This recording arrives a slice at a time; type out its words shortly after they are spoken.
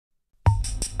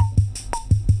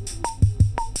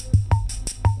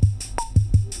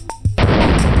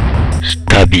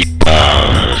Happy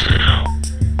Paz.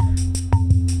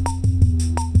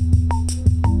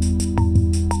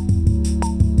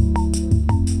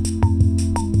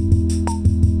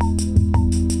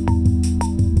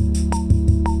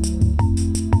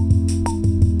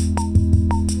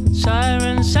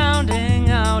 Sirens sounding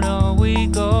out, are we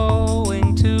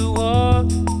going to war?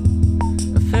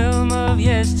 A film of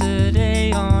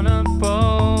yesterday on a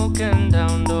broken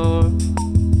down door.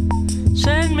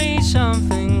 Send me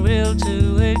something real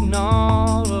to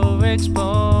ignore or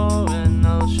explore, and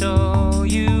I'll show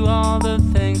you all the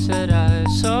things that I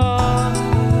saw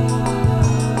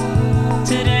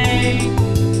today.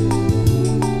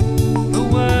 The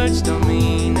words don't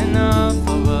mean enough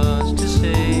for us to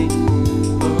say.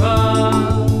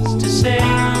 To say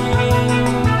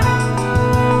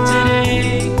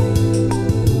today,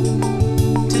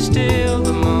 to steal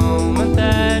the moment.